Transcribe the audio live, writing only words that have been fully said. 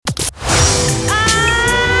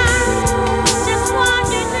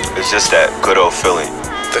just that good old feeling.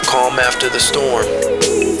 The calm after the storm.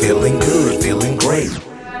 Feeling good, feeling great.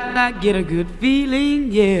 I get a good feeling,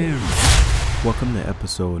 yeah. Welcome to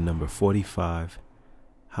episode number 45,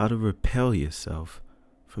 How to Repel Yourself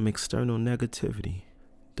from External Negativity.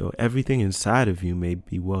 Though everything inside of you may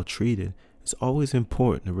be well treated, it's always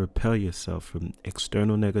important to repel yourself from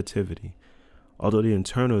external negativity. Although the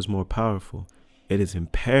internal is more powerful, it is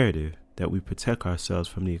imperative that we protect ourselves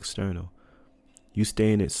from the external. You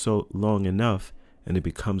stay in it so long enough and it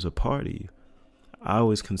becomes a part of you. I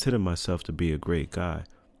always consider myself to be a great guy,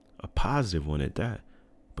 a positive one at that.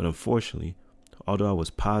 But unfortunately, although I was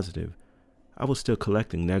positive, I was still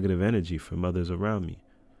collecting negative energy from others around me.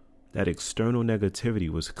 That external negativity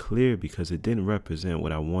was clear because it didn't represent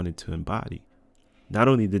what I wanted to embody. Not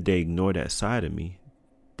only did they ignore that side of me,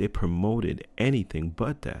 they promoted anything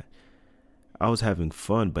but that. I was having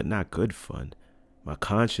fun, but not good fun. My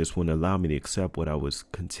conscience wouldn't allow me to accept what I was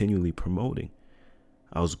continually promoting.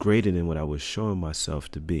 I was greater than what I was showing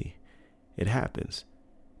myself to be. It happens.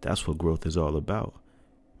 That's what growth is all about.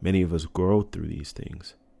 Many of us grow through these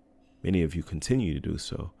things. Many of you continue to do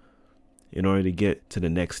so. In order to get to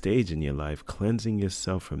the next stage in your life, cleansing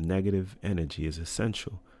yourself from negative energy is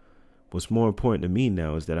essential. What's more important to me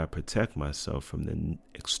now is that I protect myself from the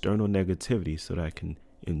external negativity so that I can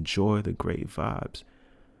enjoy the great vibes.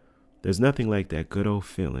 There's nothing like that good old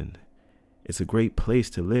feeling. It's a great place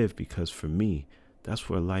to live because for me, that's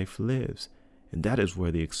where life lives. And that is where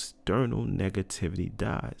the external negativity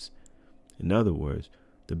dies. In other words,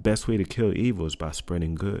 the best way to kill evil is by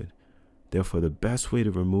spreading good. Therefore, the best way to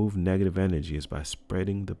remove negative energy is by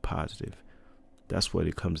spreading the positive. That's what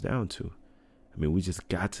it comes down to. I mean, we just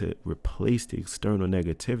got to replace the external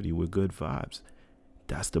negativity with good vibes.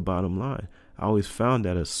 That's the bottom line. I always found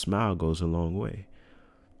that a smile goes a long way.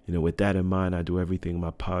 With that in mind, I do everything in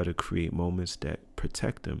my power to create moments that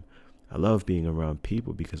protect them. I love being around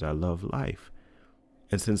people because I love life.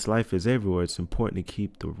 And since life is everywhere, it's important to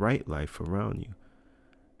keep the right life around you.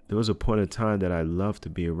 There was a point in time that I loved to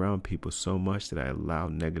be around people so much that I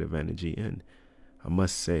allowed negative energy in. I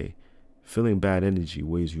must say, feeling bad energy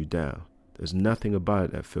weighs you down. There's nothing about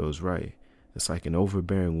it that feels right. It's like an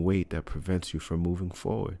overbearing weight that prevents you from moving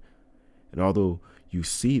forward. And although you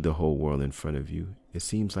see the whole world in front of you, it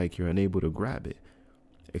seems like you're unable to grab it.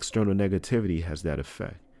 External negativity has that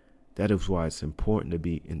effect. That is why it's important to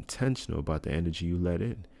be intentional about the energy you let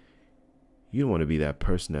in. You don't want to be that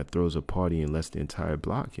person that throws a party and lets the entire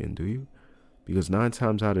block in, do you? Because 9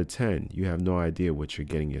 times out of 10, you have no idea what you're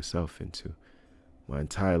getting yourself into. My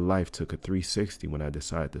entire life took a 360 when I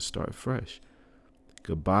decided to start fresh.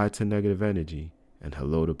 Goodbye to negative energy and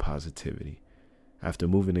hello to positivity. After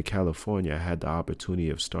moving to California, I had the opportunity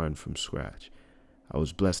of starting from scratch. I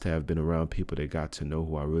was blessed to have been around people that got to know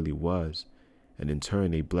who I really was, and in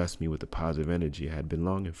turn, they blessed me with the positive energy I had been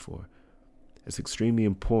longing for. It's extremely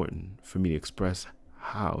important for me to express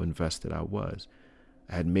how invested I was.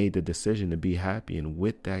 I had made the decision to be happy, and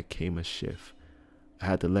with that came a shift. I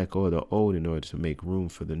had to let go of the old in order to make room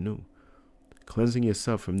for the new. Cleansing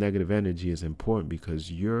yourself from negative energy is important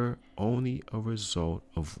because you're only a result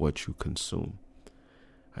of what you consume.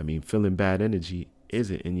 I mean, feeling bad energy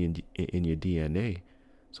isn't in your DNA,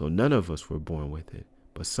 so none of us were born with it.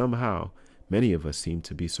 But somehow, many of us seem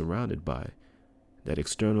to be surrounded by it. That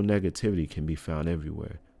external negativity can be found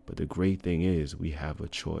everywhere, but the great thing is we have a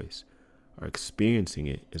choice. Our experiencing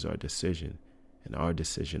it is our decision, and our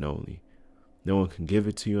decision only. No one can give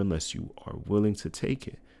it to you unless you are willing to take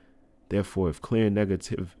it. Therefore, if clearing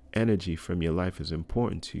negative energy from your life is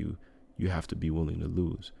important to you, you have to be willing to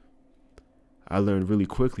lose. I learned really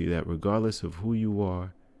quickly that regardless of who you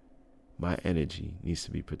are, my energy needs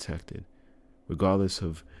to be protected. Regardless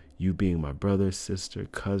of you being my brother, sister,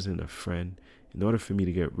 cousin, or friend, in order for me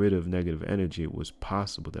to get rid of negative energy, it was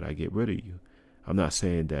possible that I get rid of you. I'm not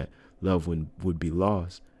saying that love would be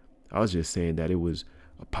lost. I was just saying that it was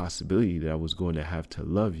a possibility that I was going to have to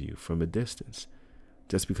love you from a distance.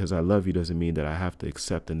 Just because I love you doesn't mean that I have to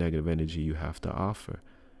accept the negative energy you have to offer.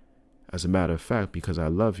 As a matter of fact, because I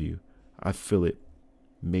love you, I feel it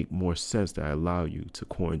make more sense that I allow you to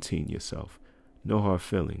quarantine yourself. No hard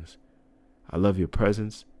feelings. I love your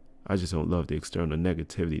presence. I just don't love the external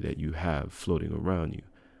negativity that you have floating around you.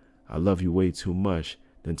 I love you way too much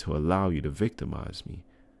than to allow you to victimize me.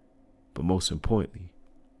 But most importantly,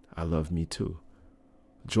 I love me too.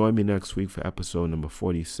 Join me next week for episode number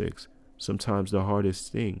 46. Sometimes the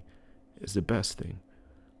hardest thing is the best thing.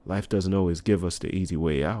 Life doesn't always give us the easy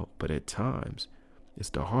way out, but at times, it's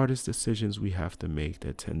the hardest decisions we have to make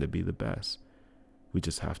that tend to be the best. We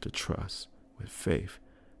just have to trust with faith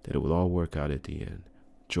that it will all work out at the end.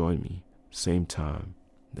 Join me, same time,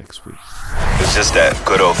 next week. It's just that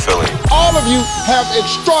good old feeling. All of you have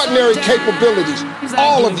extraordinary capabilities.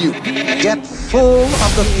 All of you. Get full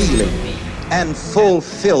of the feeling, and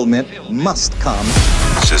fulfillment must come.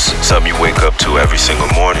 It's just something you wake up to every single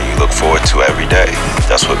morning. You look forward to every day.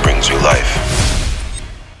 That's what brings you life.